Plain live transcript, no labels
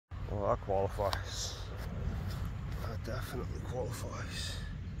Well, that qualifies. That definitely qualifies.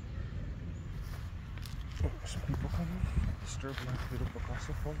 Oh, some people coming. Disturb my Kato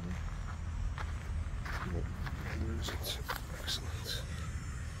Picasso for me. Nope, there isn't. Excellent.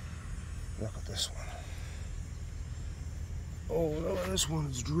 Look at this one. Oh, look at this one.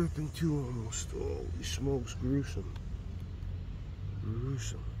 It's dripping too almost. Holy smokes, gruesome.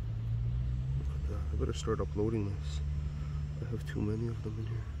 Gruesome. Look at that. I better start uploading this. I have too many of them in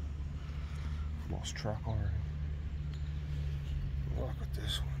here. Lost track already. Look at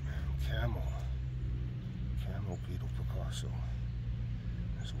this one, man. Camel Kato Picasso.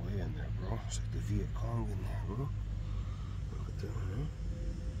 It's way in there, bro. It's like the Viet Cong in there, bro. Look at that, huh?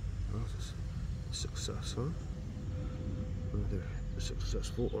 That's a success, huh? Another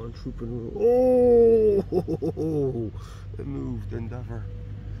successful entrepreneur. Oh, it moved, endeavor.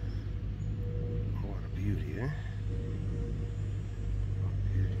 What a beauty, eh? What a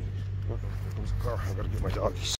beauty. Uh-oh, there goes the car. I gotta get my doggies.